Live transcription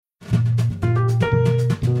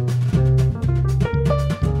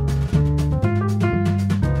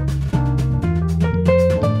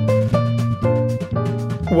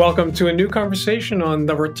Welcome to a new conversation on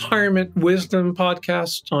the Retirement Wisdom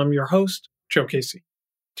Podcast. I'm your host, Joe Casey.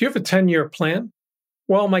 Do you have a 10-year plan?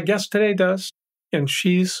 Well, my guest today does, and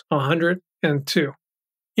she's 102.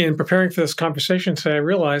 In preparing for this conversation today, I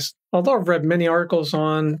realized, although I've read many articles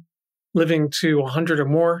on living to 100 or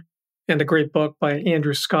more, and a great book by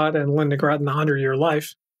Andrew Scott and Linda Grattan, The 100-Year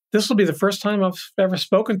Life, this will be the first time I've ever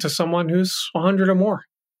spoken to someone who's 100 or more.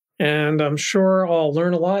 And I'm sure I'll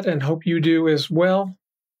learn a lot and hope you do as well.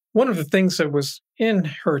 One of the things that was in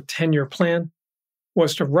her 10-year plan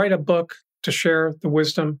was to write a book to share the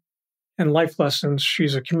wisdom and life lessons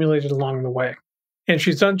she's accumulated along the way. And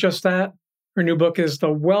she's done just that. Her new book is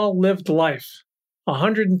The Well-Lived Life,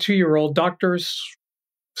 102-year-old doctor's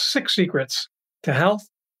 6 secrets to health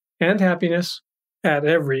and happiness at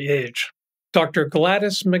every age. Dr.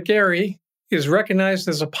 Gladys McGarey is recognized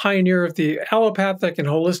as a pioneer of the allopathic and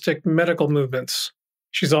holistic medical movements.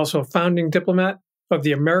 She's also a founding diplomat of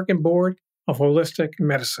the American Board of Holistic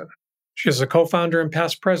Medicine. She is a co-founder and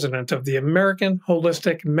past president of the American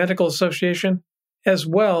Holistic Medical Association, as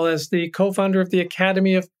well as the co-founder of the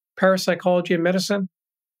Academy of Parapsychology and Medicine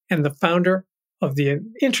and the founder of the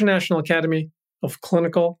International Academy of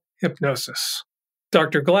Clinical Hypnosis.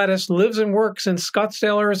 Dr. Gladys lives and works in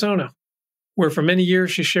Scottsdale, Arizona, where for many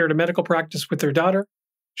years she shared a medical practice with her daughter.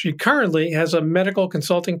 She currently has a medical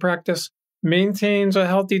consulting practice, maintains a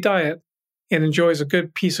healthy diet, and enjoys a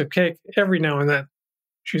good piece of cake every now and then.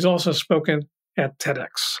 She's also spoken at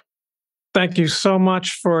TEDx. Thank you so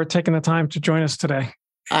much for taking the time to join us today.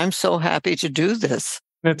 I'm so happy to do this.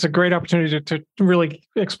 It's a great opportunity to really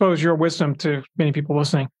expose your wisdom to many people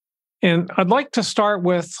listening. And I'd like to start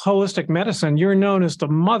with holistic medicine. You're known as the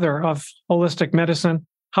mother of holistic medicine.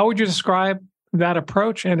 How would you describe that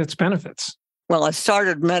approach and its benefits? Well, I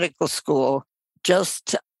started medical school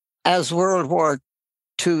just as World War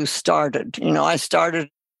II started. I started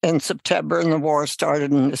in September and the war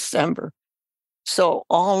started in December. So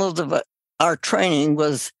all of our training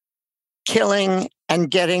was killing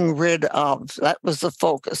and getting rid of. That was the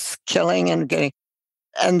focus, killing and getting.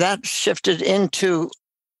 And that shifted into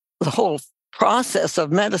the whole process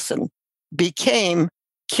of medicine, became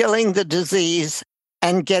killing the disease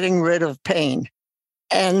and getting rid of pain.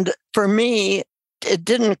 And for me, it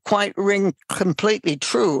didn't quite ring completely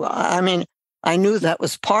true. I mean, I knew that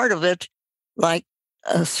was part of it, like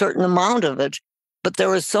a certain amount of it, but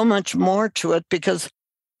there was so much more to it because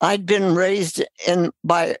I'd been raised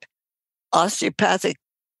by osteopathic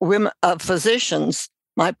women, physicians.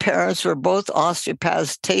 My parents were both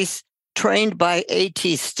osteopaths, trained by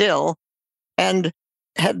A.T. Still, and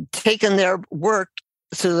had taken their work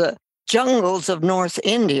to the jungles of North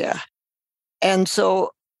India. And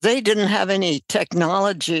so they didn't have any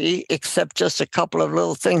technology except just a couple of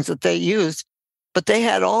little things that they used, but they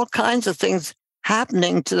had all kinds of things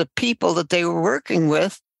happening to the people that they were working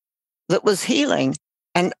with that was healing.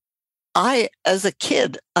 And I, as a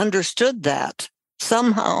kid, understood that.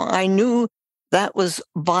 Somehow I knew that was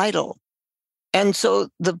vital. And so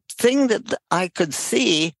the thing that I could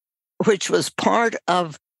see, which was part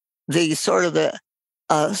of the sort of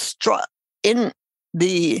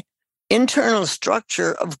the internal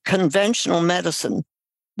structure of conventional medicine,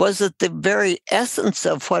 was that the very essence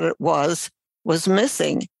of what it was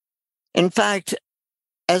missing. In fact,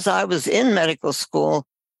 as I was in medical school,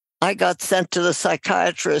 I got sent to the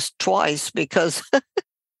psychiatrist twice because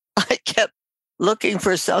I kept looking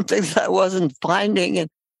for something that I wasn't finding,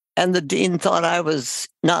 and the dean thought I was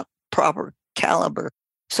not proper caliber.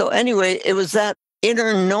 So anyway, it was that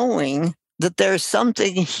inner knowing that there's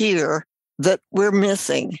something here that we're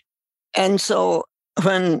missing. And so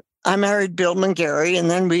when I married Bill McGarey,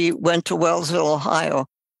 and then we went to Wellsville, Ohio,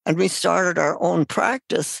 and we started our own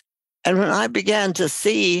practice. And when I began to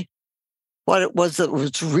see what it was that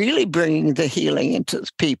was really bringing the healing into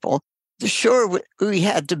people, sure, we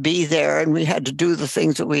had to be there and we had to do the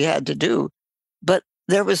things that we had to do. But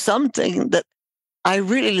there was something that I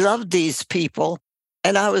really loved these people,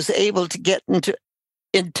 and I was able to get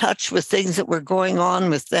in touch with things that were going on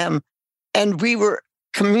with them. And we were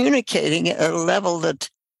communicating at a level that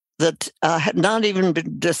had not even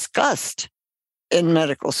been discussed in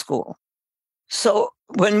medical school. So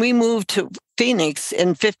when we moved to Phoenix in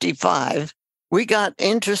 1955, we got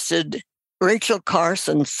interested. Rachel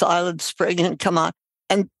Carson, Silent Spring had come out,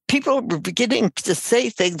 and people were beginning to say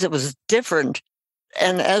things that was different.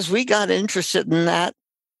 And as we got interested in that,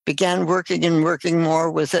 began working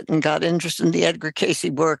more with it and got interested in the Edgar Cayce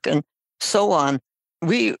work and so on,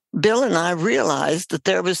 Bill and I realized that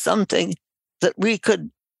there was something that we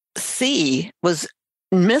could see was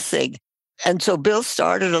missing. And so Bill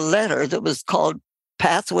started a letter that was called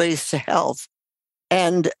Pathways to Health.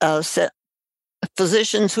 And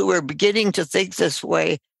physicians who were beginning to think this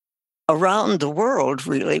way around the world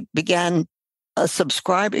really began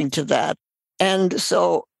subscribing to that. And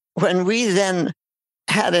so when we then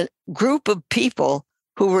had a group of people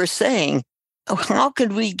who were saying, "Oh, how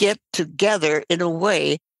could we get together in a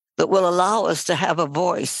way that will allow us to have a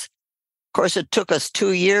voice?" Of course, it took us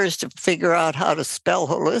 2 years to figure out how to spell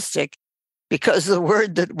holistic, because the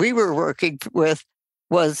word that we were working with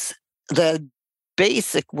was the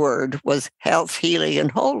basic word was health, healing,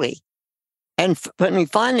 and holy. And when we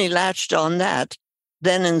finally latched on that,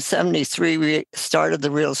 then in 73, we started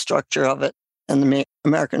the real structure of it, and the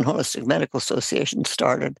American Holistic Medical Association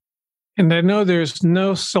started. And I know there's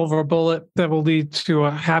no silver bullet that will lead to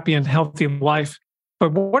a happy and healthy life,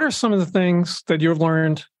 but what are some of the things that you've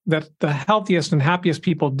learned that the healthiest and happiest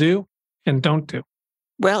people do and don't do?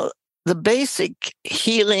 Well, the basic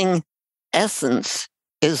healing essence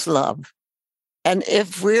is love. And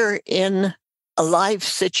if we're in a life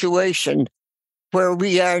situation where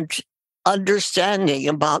we aren't understanding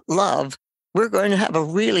about love, we're going to have a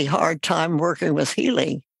really hard time working with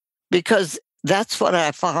healing, because that's what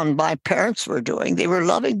I found my parents were doing. They were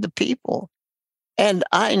loving the people. And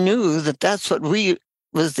I knew that that's what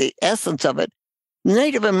was the essence of it.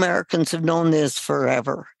 Native Americans have known this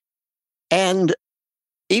forever. And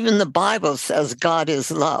even the Bible says God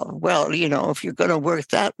is love. Well, if you're going to work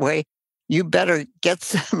that way, you better get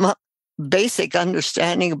some basic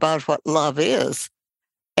understanding about what love is.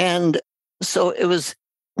 And so it was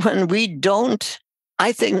when we don't,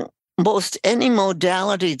 I think most any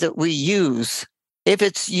modality that we use, if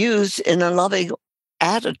it's used in a loving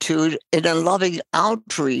attitude, in a loving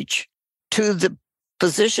outreach to the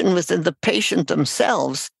physician within the patient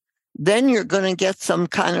themselves, then you're going to get some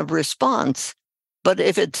kind of response. But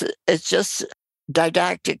if it's just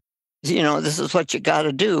didactic, this is what you got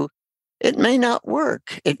to do, it may not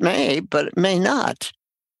work. It may, but it may not.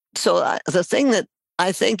 So the thing that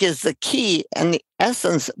I think is the key and the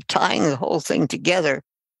essence of tying the whole thing together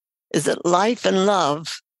is that life and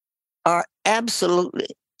love are absolutely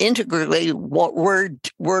integrally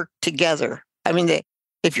work together. I mean,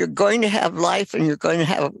 if you're going to have life and you're going to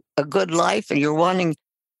have a good life and you're wanting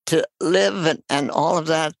to live and all of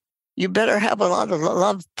that, you better have a lot of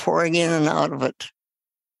love pouring in and out of it.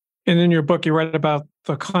 And in your book, you write about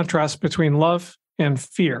the contrast between love and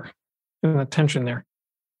fear and the tension there.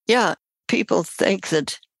 Yeah, people think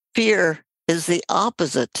that fear is the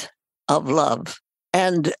opposite of love.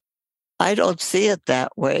 And I don't see it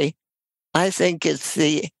that way. I think it's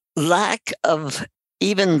the lack of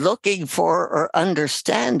even looking for or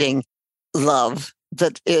understanding love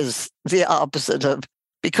that is the opposite of,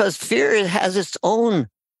 because fear has its own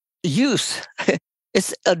use.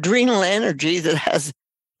 It's adrenal energy that has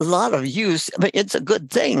a lot of use. I mean, it's a good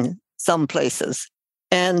thing some places.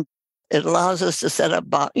 And it allows us to set up,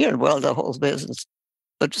 the whole business.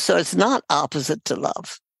 But so it's not opposite to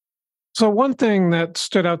love. So one thing that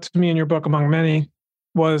stood out to me in your book, among many,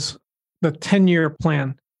 was the 10-year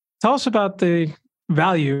plan. Tell us about the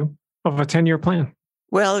value of a 10-year plan.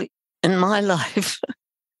 Well, in my life,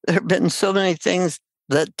 there have been so many things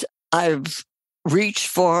that I've reached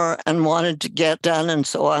for and wanted to get done and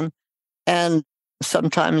so on. And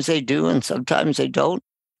sometimes they do and sometimes they don't.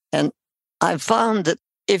 And I've found that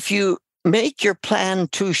if you make your plan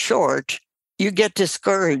too short, you get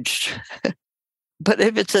discouraged. But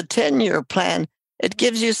if it's a 10-year plan, it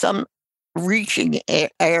gives you some reaching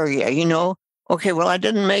area, Okay, well, I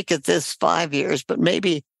didn't make it this 5 years, but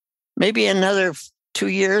maybe another 2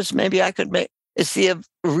 years, maybe I could make. It's the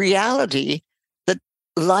reality that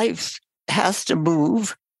life has to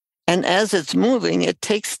move. And as it's moving, it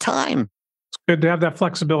takes time. It's good to have that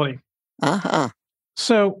flexibility. Uh-huh.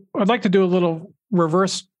 So I'd like to do a little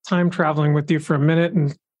reverse time traveling with you for a minute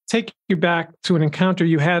and take you back to an encounter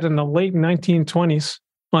you had in the late 1920s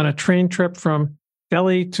on a train trip from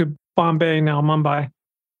Delhi to Bombay, now Mumbai,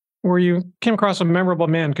 where you came across a memorable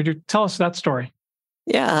man. Could you tell us that story?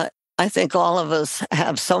 Yeah, I think all of us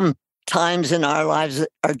have some times in our lives that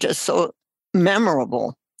are just so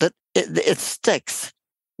memorable that it sticks.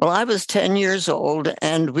 Well, I was 10 years old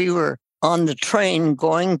and we were on the train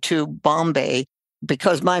going to Bombay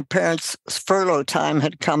because my parents' furlough time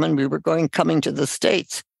had come and we were coming to the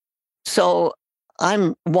States. So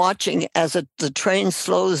I'm watching as the train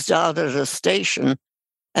slows down at a station.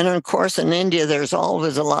 And of course, in India, there's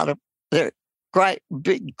always great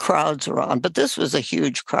big crowds around, but this was a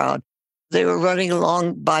huge crowd. They were running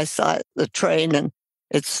along by side the train and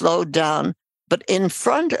it slowed down. But in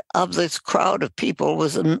front of this crowd of people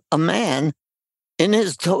was a man in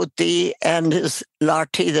his dhoti and his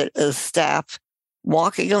lathi, his staff,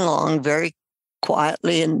 walking along very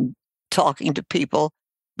quietly and talking to people.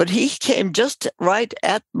 But he came just right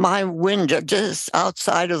at my window, just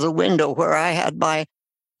outside of the window where I had my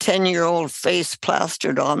 10-year-old face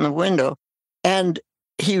plastered on the window. And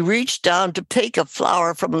he reached down to take a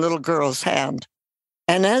flower from a little girl's hand.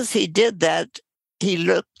 And as he did that, he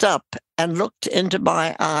looked up and looked into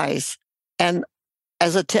my eyes. And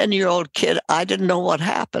as a 10-year-old kid, I didn't know what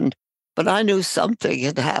happened, but I knew something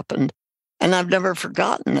had happened. And I've never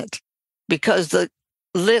forgotten it because the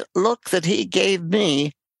look that he gave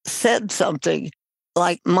me said something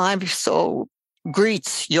like, my soul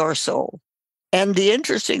greets your soul. And the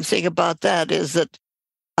interesting thing about that is that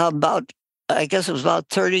I guess it was about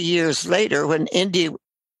 30 years later when India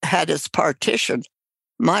had its partition,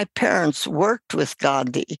 my parents worked with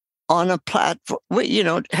Gandhi on a platform,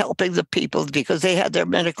 helping the people because they had their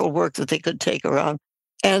medical work that they could take around.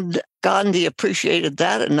 And Gandhi appreciated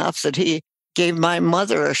that enough that he gave my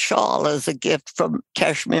mother a shawl as a gift from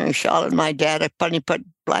Kashmiri shawl and my dad a Panipat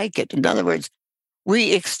blanket. In other words,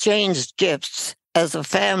 we exchanged gifts as a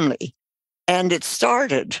family. And it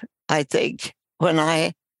started, I think, when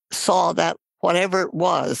I saw that whatever it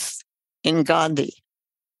was in Gandhi.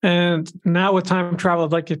 And now with time travel,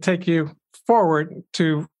 I'd like to take you forward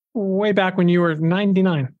to way back when you were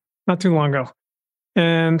 99, not too long ago.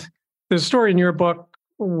 And there's a story in your book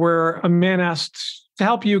where a man asked to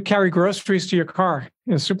help you carry groceries to your car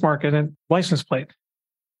in a supermarket and license plate.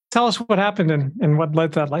 Tell us what happened and what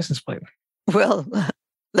led to that license plate. Well,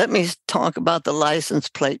 let me talk about the license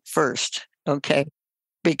plate first, okay?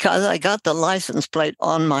 Because I got the license plate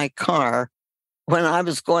on my car when I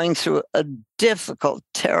was going through a difficult,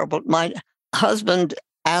 terrible, my husband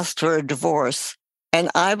asked for a divorce. And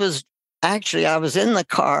I was in the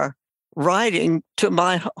car riding to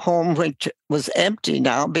my home, which was empty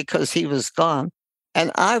now because he was gone.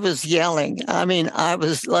 And I was yelling. I mean, I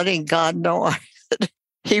was letting God know that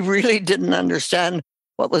he really didn't understand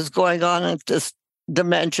what was going on at this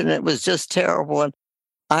dimension. It was just terrible. And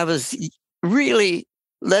I was really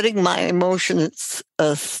letting my emotions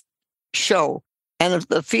show and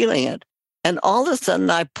feeling it. And all of a sudden,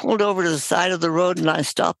 I pulled over to the side of the road and I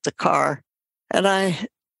stopped the car. And I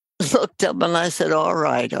looked up and I said, all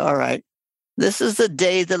right. This is the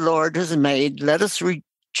day the Lord has made. Let us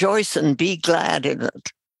rejoice and be glad in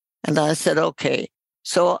it. And I said, okay.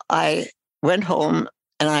 So I went home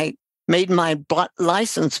and I made my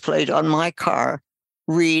license plate on my car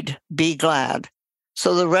read, be glad.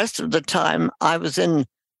 So the rest of the time I was in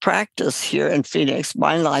practice here in Phoenix,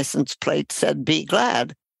 my license plate said, be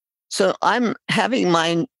glad. So I'm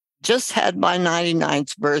just had my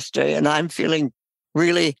 99th birthday and I'm feeling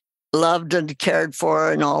really loved and cared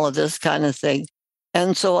for and all of this kind of thing.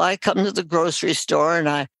 And so I come to the grocery store and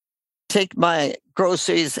I take my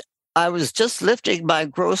groceries. I was just lifting my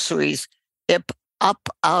groceries up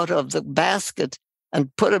out of the basket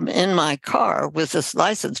and put them in my car with this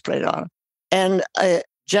license plate on. And a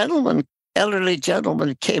elderly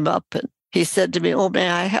gentleman came up and he said to me, oh, may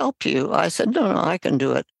I help you? I said, no, I can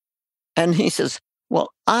do it. And he says,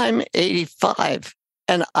 well, I'm 85.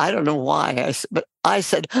 And I don't know why, but I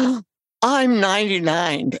said, I'm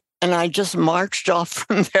 99. And I just marched off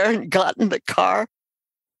from there and got in the car.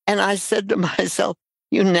 And I said to myself,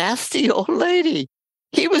 you nasty old lady.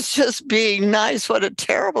 He was just being nice. What a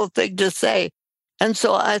terrible thing to say. And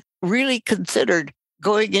so I really considered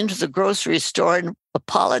going into the grocery store and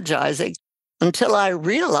apologizing until I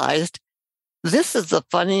realized this is the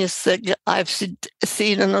funniest thing I've seen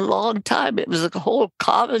in a long time. It was a whole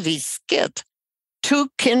comedy skit. 2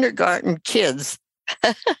 kindergarten kids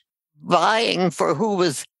vying for who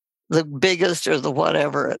was the biggest or the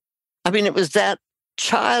whatever. I mean, it was that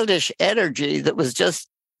childish energy that was just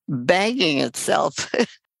banging itself.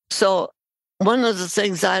 So one of the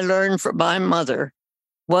things I learned from my mother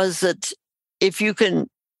was that if you can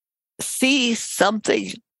see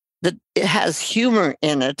something that has humor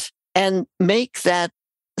in it and make that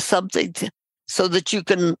something so that you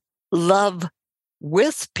can love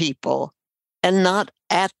with people and not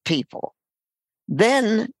at people,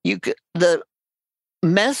 then the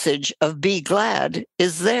message of be glad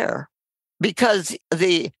is there, because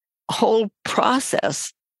the whole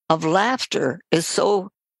process of laughter is so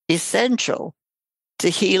essential to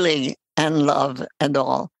healing and love and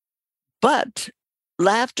all. But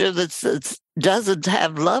laughter that doesn't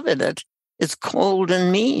have love in it is cold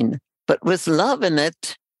and mean. But with love in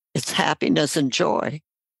it, it's happiness and joy.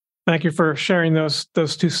 Thank you for sharing those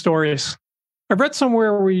 2 stories. I read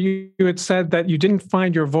somewhere where you had said that you didn't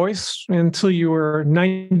find your voice until you were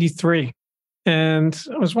 93. And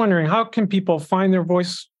I was wondering, how can people find their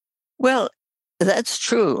voice? Well, That's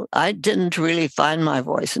true. I didn't really find my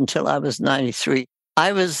voice until I was 93.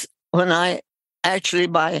 My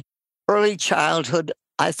early childhood,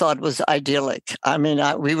 I thought was idyllic. I mean,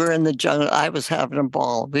 we were in the jungle. I was having a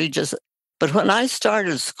ball. But when I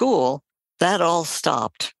started school, that all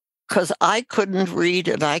stopped because I couldn't read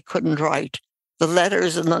and I couldn't write. The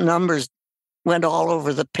letters and the numbers went all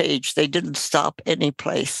over the page. They didn't stop any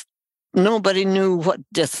place. Nobody knew what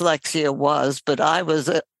dyslexia was, but I was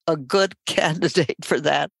a good candidate for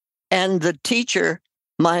that. And the teacher,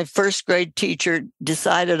 my first grade teacher,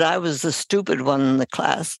 decided I was the stupid one in the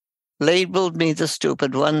class, labeled me the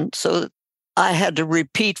stupid one. So I had to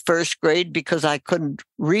repeat first grade because I couldn't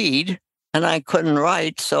read and I couldn't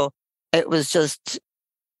write. So it was just,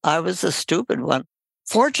 I was the stupid one.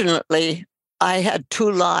 Fortunately, I had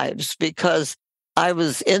two lives because I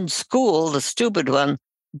was in school, the stupid one,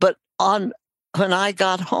 but when I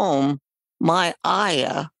got home, my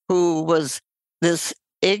ayah, who was this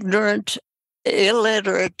ignorant,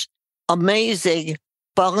 illiterate, amazing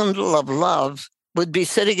bundle of love, would be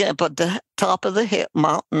sitting up at the top of the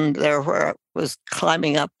mountain there where I was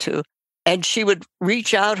climbing up to. And she would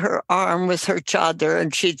reach out her arm with her chadar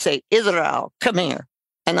and she'd say, Idrao, come here.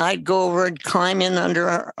 And I'd go over and climb in under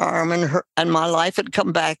her arm and my life had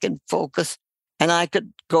come back in focus and I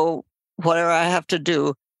could go whatever I have to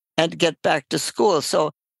do and get back to school.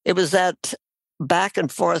 So it was that back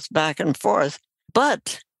and forth.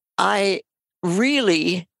 But I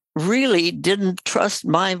really, really didn't trust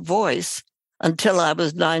my voice until I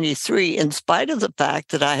was 93, in spite of the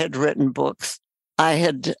fact that I had written books. I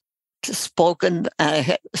had spoken, I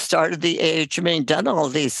had started the AHMA, done all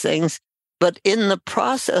these things. But in the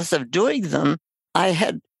process of doing them, I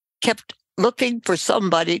had kept looking for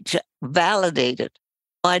somebody to validate it.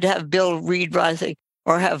 I'd have Bill read writing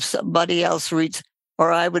or have somebody else read,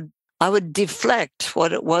 or I would deflect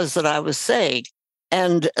what it was that I was saying.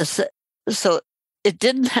 And so it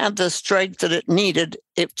didn't have the strength that it needed.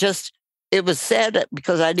 It was said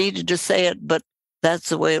because I needed to say it, but that's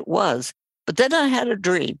the way it was. But then I had a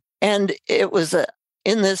dream, and it was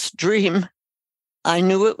in this dream, I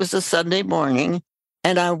knew it was a Sunday morning,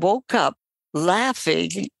 and I woke up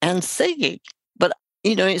laughing and singing. But,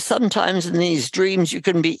 sometimes in these dreams, you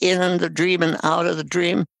can be in the dream and out of the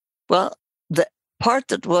dream. Well, the part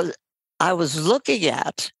that I was looking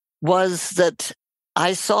at was that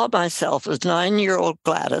I saw myself as 9-year-old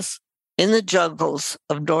Gladys in the jungles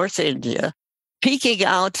of North India, peeking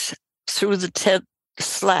out through the tent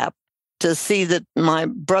slab to see that my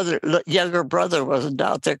younger brother wasn't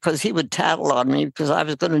out there because he would tattle on me because I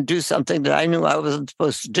was going to do something that I knew I wasn't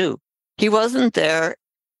supposed to do. He wasn't there.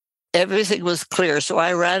 Everything was clear. So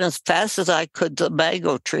I ran as fast as I could to the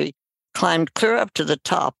mango tree, climbed clear up to the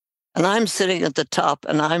top, and I'm sitting at the top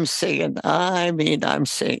and I'm singing. I'm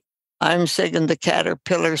singing. I'm singing the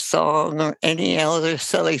Caterpillar song or any other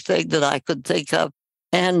silly thing that I could think of.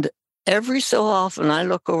 And every so often I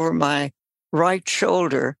look over my right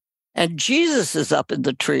shoulder and Jesus is up in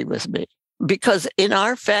the tree with me. Because in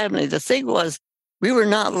our family, the thing was, we were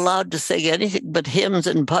not allowed to sing anything but hymns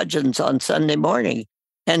and bhajans on Sunday morning.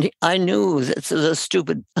 And I knew this is a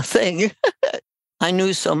stupid thing. I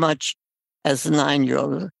knew so much as a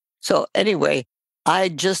 9-year-old. So anyway, I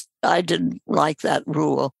didn't like that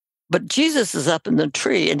rule. But Jesus is up in the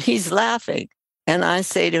tree and he's laughing. And I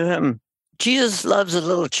say to him, Jesus loves the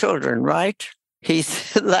little children, right? He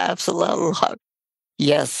laughs a little.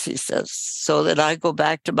 Yes, he says. So that I go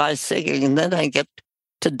back to my singing and then I get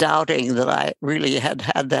to doubting that I really had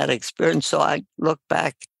that experience. So I look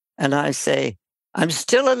back and I say, I'm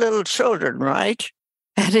still a little children, right?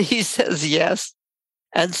 And he says, yes.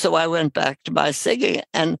 And so I went back to my singing.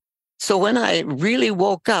 And so when I really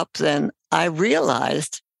woke up, then I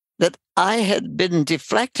realized that I had been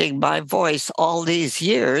deflecting my voice all these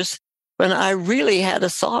years when I really had a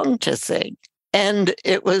song to sing. And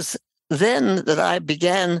it was then that I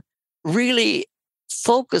began really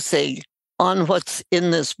focusing on what's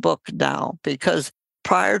in this book now, because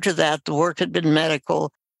prior to that, the work had been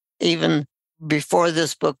medical. Even before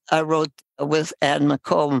this book, I wrote with Anne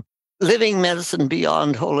McComb, Living Medicine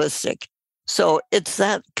Beyond Holistic. So it's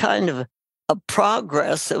that kind of a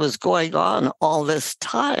progress that was going on all this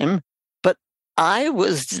time, but I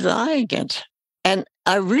was denying it. And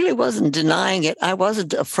I really wasn't denying it. I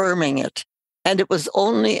wasn't affirming it. And it was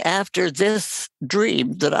only after this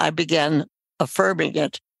dream that I began affirming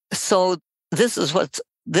it. So this is what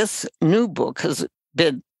this new book has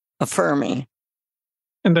been affirming.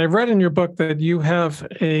 And I read in your book that you have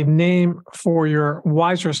a name for your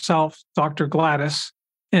wiser self, Dr. Gladys,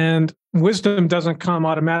 and wisdom doesn't come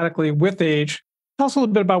automatically with age. Tell us a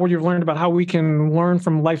little bit about what you've learned about how we can learn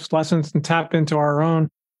from life's lessons and tap into our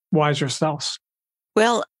own wiser selves.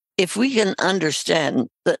 Well, if we can understand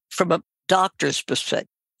that from a doctor's perspective,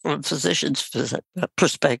 from a physician's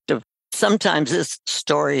perspective, sometimes this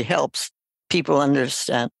story helps people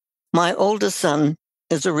understand. My oldest son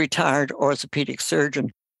is a retired orthopedic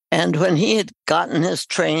surgeon. And when he had gotten his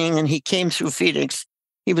training and he came through Phoenix,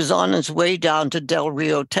 he was on his way down to Del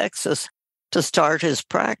Rio, Texas to start his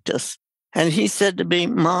practice. And he said to me,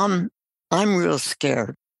 Mom, I'm real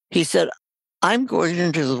scared. He said, I'm going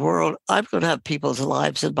into the world. I'm going to have people's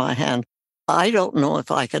lives in my hand. I don't know if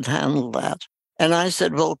I can handle that. And I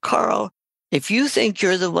said, well, Carl, if you think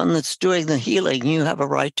you're the one that's doing the healing, you have a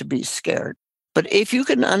right to be scared. But if you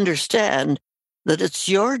can understand that it's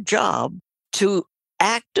your job to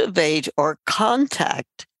activate or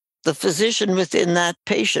contact the physician within that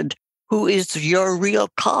patient who is your real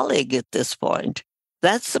colleague at this point,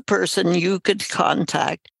 that's the person you could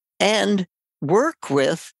contact and work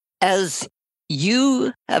with as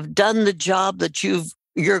you have done the job that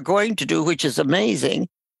you're going to do, which is amazing,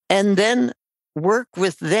 and then work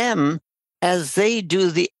with them as they do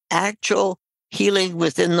the actual healing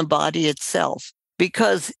within the body itself.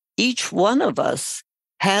 Because each one of us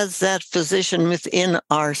has that physician within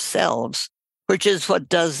ourselves, which is what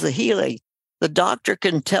does the healing. The doctor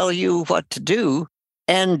can tell you what to do,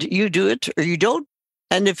 and you do it or you don't.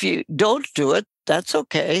 And if you don't do it, that's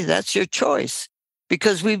okay. That's your choice,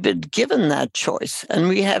 because we've been given that choice and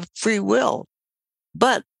we have free will.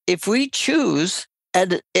 But if we choose,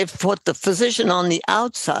 and if what the physician on the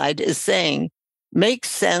outside is saying makes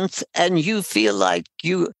sense and you feel like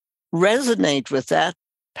you resonate with that,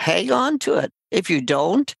 hang on to it. If you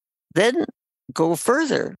don't, then go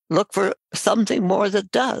further. Look for something more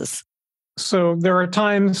that does. So there are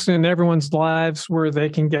times in everyone's lives where they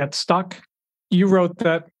can get stuck. You wrote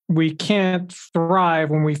that we can't thrive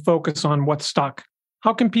when we focus on what's stuck.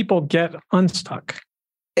 How can people get unstuck?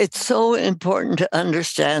 It's so important to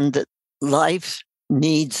understand that life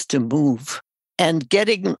needs to move, and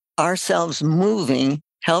getting ourselves moving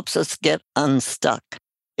helps us get unstuck.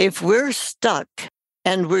 If we're stuck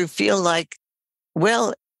and we feel like,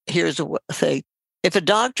 well, here's a thing. If a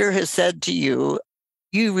doctor has said to you,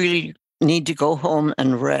 you really need to go home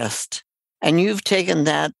and rest, and you've taken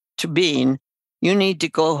that to being, you need to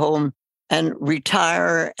go home and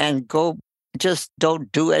retire and go, just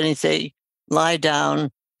don't do anything, lie down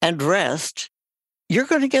and rest, you're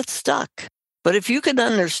going to get stuck. But if you can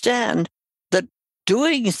understand that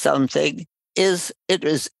doing something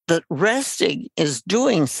that resting is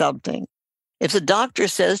doing something. If the doctor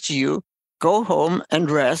says to you, go home and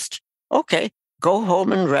rest, okay, go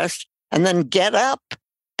home and rest, and then get up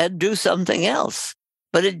and do something else.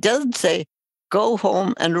 But it doesn't say, go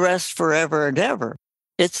home and rest forever and ever.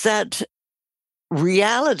 It's that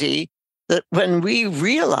reality that when we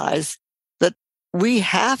realize that we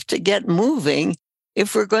have to get moving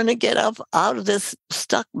if we're going to get up out of this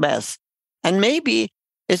stuck mess. And maybe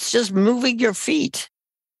it's just moving your feet.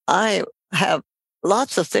 I have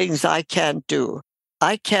lots of things I can't do.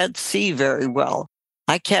 I can't see very well.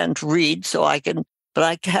 I can't read, but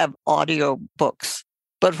I can have audio books.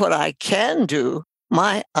 But what I can do,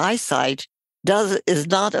 my eyesight is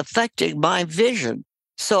not affecting my vision.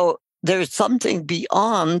 So there's something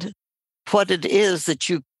beyond what it is that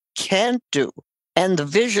you can't do. And the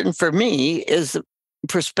vision for me is the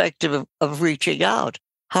perspective of reaching out.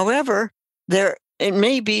 However, it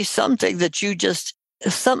may be something that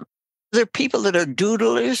there are people that are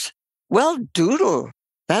doodlers. Well, doodle,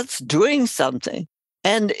 that's doing something.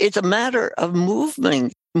 And it's a matter of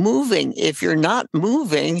moving. If you're not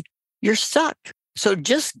moving, you're stuck. So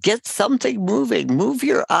just get something moving. Move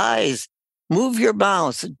your eyes, move your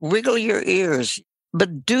mouth, wiggle your ears,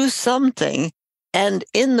 but do something. And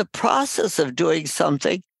in the process of doing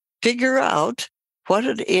something, figure out what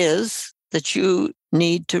it is that you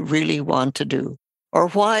need to really want to do, or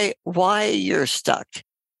why you're stuck,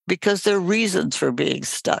 because there are reasons for being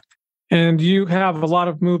stuck. And you have a lot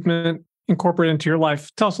of movement incorporated into your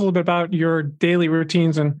life. Tell us a little bit about your daily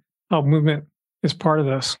routines and how movement is part of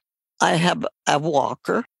this. I have a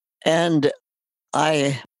walker, and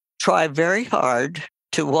I try very hard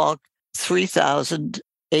to walk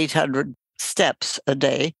 3,800 steps a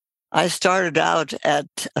day. I started out at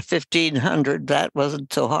 1,500. That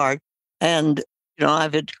wasn't so hard. And,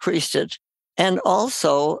 I've increased it. And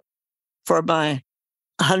also for my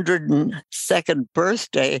 102nd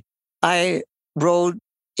birthday, I rode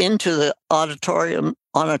into the auditorium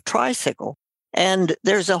on a tricycle. And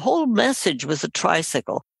there's a whole message with a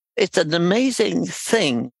tricycle. It's an amazing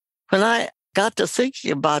thing. When I got to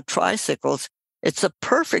thinking about tricycles, It's a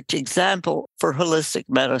perfect example for holistic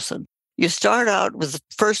medicine. You start out with the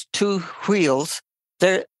first two wheels,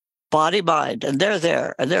 they're body, mind, and they're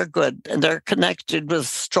there, and they're good, and they're connected with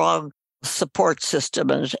strong support system.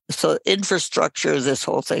 And so infrastructure, this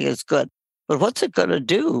whole thing is good. But what's it going to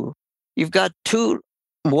do? You've got two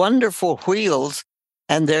wonderful wheels,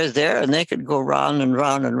 and they're there, and they could go round and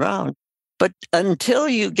round and round. But until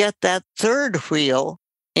you get that third wheel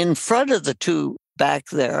in front of the two back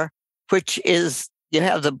there, which is you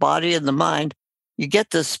have the body and the mind, you get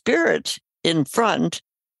the spirit in front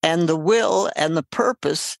and the will and the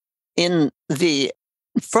purpose in the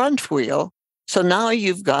front wheel. So now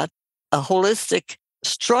you've got a holistic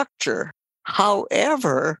structure.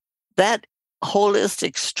 However, that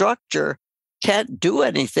holistic structure can't do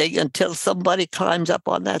anything until somebody climbs up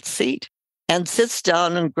on that seat and sits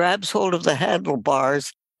down and grabs hold of the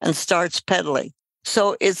handlebars and starts pedaling.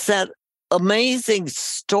 So it's that amazing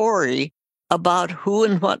story about who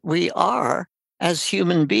and what we are as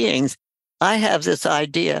human beings. I have this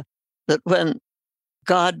idea that when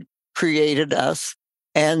God created us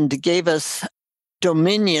and gave us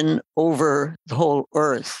dominion over the whole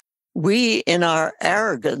earth, we, in our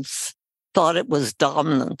arrogance, thought it was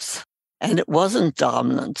dominance. And it wasn't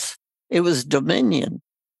dominance. It was dominion.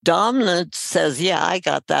 Dominance says, yeah, I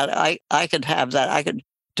got that. I could have that. I could.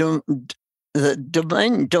 The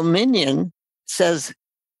dominion says,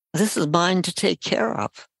 this is mine to take care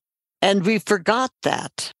of. And we forgot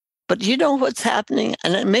that. But you know what's happening?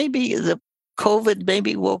 And maybe the COVID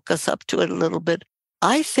maybe woke us up to it a little bit.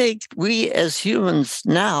 I think we as humans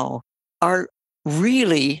now are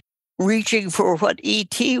really reaching for what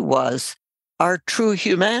ET was, our true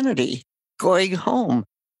humanity, going home.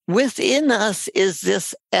 Within us is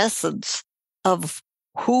this essence of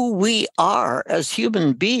who we are as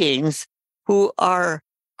human beings who are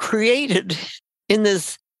created in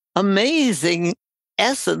this amazing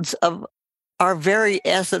essence of our very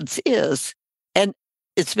essence is. And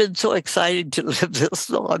it's been so exciting to live this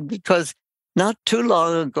long because not too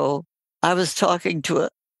long ago, I was talking to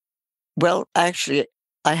do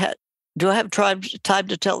I have time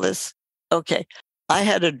to tell this? Okay. I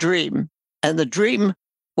had a dream, and the dream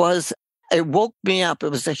was, it woke me up. It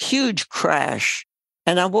was a huge crash.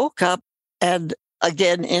 And I woke up, and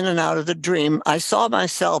again, in and out of the dream, I saw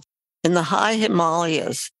myself in the high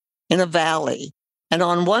Himalayas in a valley. And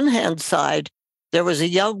on one hand side, there was a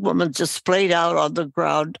young woman just splayed out on the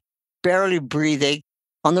ground, barely breathing,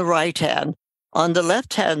 on the right hand. On the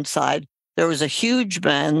left hand side, there was a huge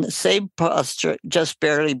man, the same posture, just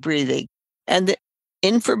barely breathing. And the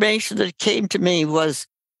information that came to me was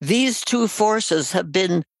these two forces have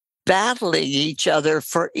been battling each other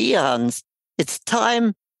for eons. It's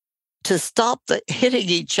time to stop hitting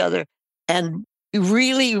each other and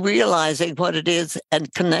really realizing what it is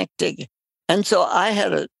and connecting. And so I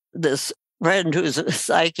had this friend who's a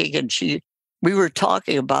psychic, and we were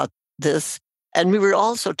talking about this, and we were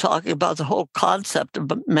also talking about the whole concept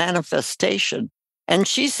of manifestation. And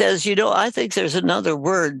she says, I think there's another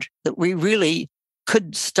word that we really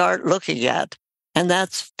could start looking at, and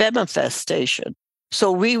that's femifestation.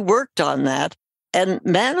 So we worked on that, and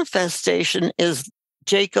manifestation is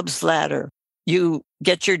Jacob's ladder. You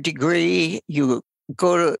get your degree, you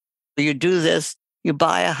do this, you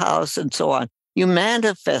buy a house, and so on. You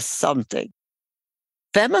manifest something.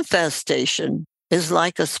 Femifestation is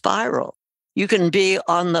like a spiral. You can be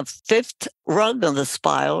on the 5th rung of the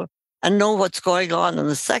spiral and know what's going on in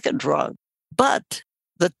the 2nd rung. But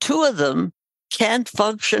the two of them can't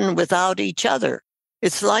function without each other.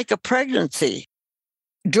 It's like a pregnancy.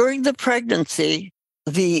 During the pregnancy,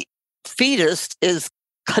 the fetus is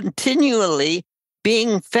continually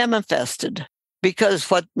being femifested because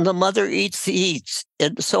what the mother eats, he eats,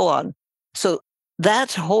 and so on. So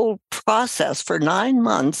that whole process for 9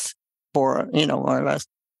 months, more or less,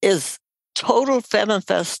 is total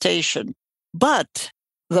femifestation. But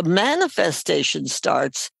the manifestation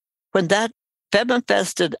starts when that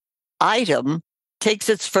femifested item takes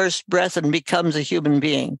its first breath and becomes a human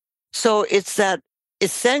being. So it's that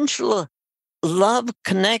essential love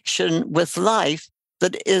connection with life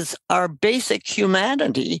that is our basic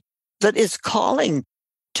humanity that is calling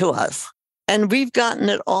to us. And we've gotten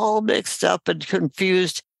it all mixed up and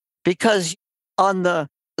confused because on the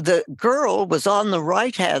girl was on the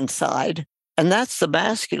right-hand side, and that's the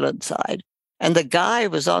masculine side. And the guy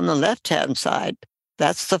was on the left-hand side.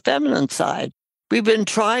 That's the feminine side. We've been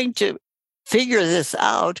trying to figure this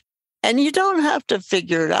out, and you don't have to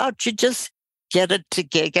figure it out. You just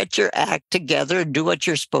get your act together and do what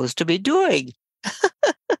you're supposed to be doing.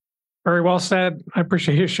 Very well said. I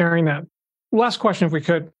appreciate you sharing that. Last question, if we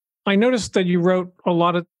could. I noticed that you wrote a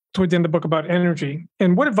lot of toward the end of the book about energy.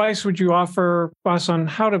 And what advice would you offer us on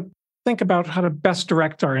how to think about how to best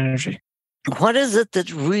direct our energy? What is it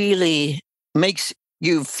that really makes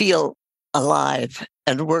you feel alive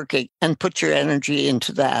and working, and put your energy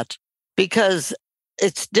into that? Because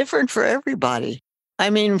it's different for everybody. I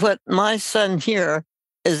mean, what my son here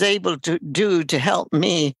is able to do to help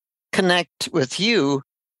me connect with you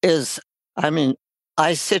is, I mean,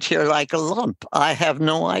 I sit here like a lump. I have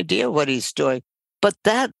no idea what he's doing. But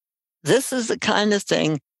this is the kind of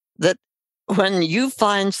thing that when you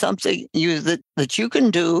find something that you can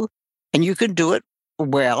do, and you can do it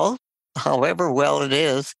well, however well it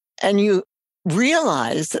is, and you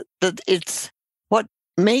realize that it's what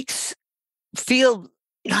makes feel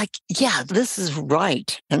like, yeah, this is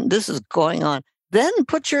right and this is going on, then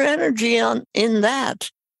put your energy in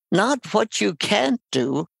that, not what you can't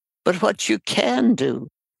do, but what you can do.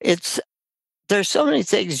 There's so many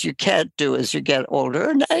things you can't do as you get older,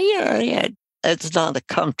 and it's not a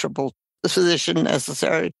comfortable position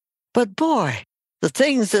necessarily. But boy, the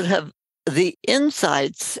things that have the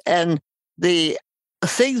insights and the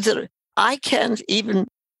things that I can't even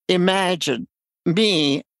imagine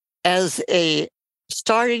me as a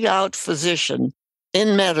starting out physician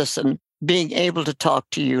in medicine being able to talk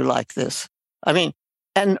to you like this. I mean,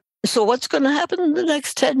 and so what's going to happen in the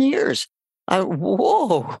next 10 years?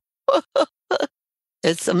 Whoa.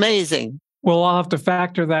 It's amazing. We'll all have to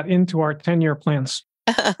factor that into our 10-year plans.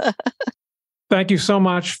 Thank you so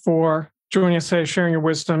much for joining us today, sharing your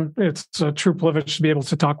wisdom. It's a true privilege to be able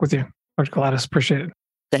to talk with you, Dr. Gladys. Appreciate it.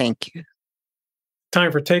 Thank you.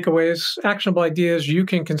 Time for takeaways, actionable ideas you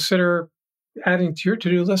can consider adding to your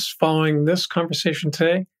to-do list following this conversation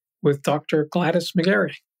today with Dr. Gladys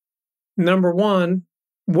McGarey. Number one,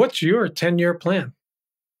 what's your 10-year plan?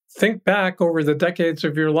 Think back over the decades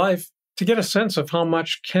of your life to get a sense of how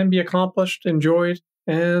much can be accomplished, enjoyed,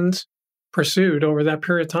 and pursued over that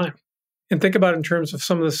period of time. And think about it in terms of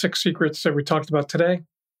some of the 6 secrets that we talked about today: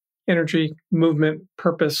 energy, movement,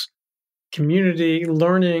 purpose, community,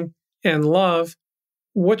 learning, and love.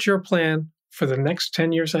 What's your plan for the next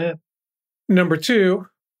 10 years ahead? Number 2,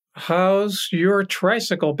 how's your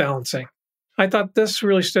tricycle balancing? I thought this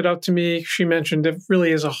really stood out to me. She mentioned it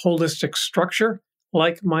really is a holistic structure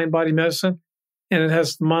like mind-body medicine, and it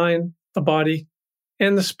has the mind, the body,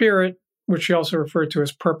 and the spirit, which she also referred to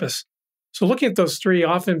as purpose. So looking at those 3,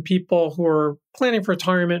 often people who are planning for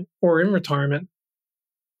retirement or in retirement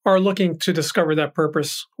are looking to discover that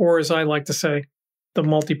purpose, or as I like to say, the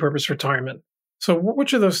multi-purpose retirement. So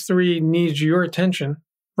which of those 3 needs your attention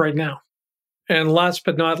right now? And last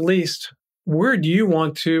but not least, where do you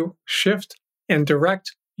want to shift and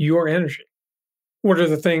direct your energy? What are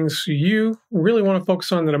the things you really want to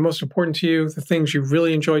focus on that are most important to you, the things you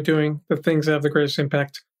really enjoy doing, the things that have the greatest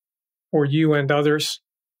impact for you and others?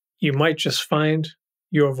 You might just find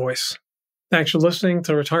your voice. Thanks for listening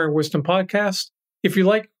to the Retirement Wisdom Podcast. If you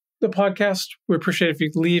like the podcast, we appreciate it if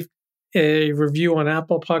you leave a review on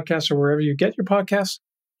Apple Podcasts or wherever you get your podcasts.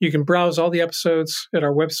 You can browse all the episodes at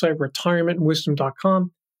our website,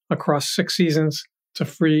 retirementwisdom.com, across 6 seasons. It's a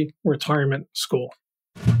free retirement school.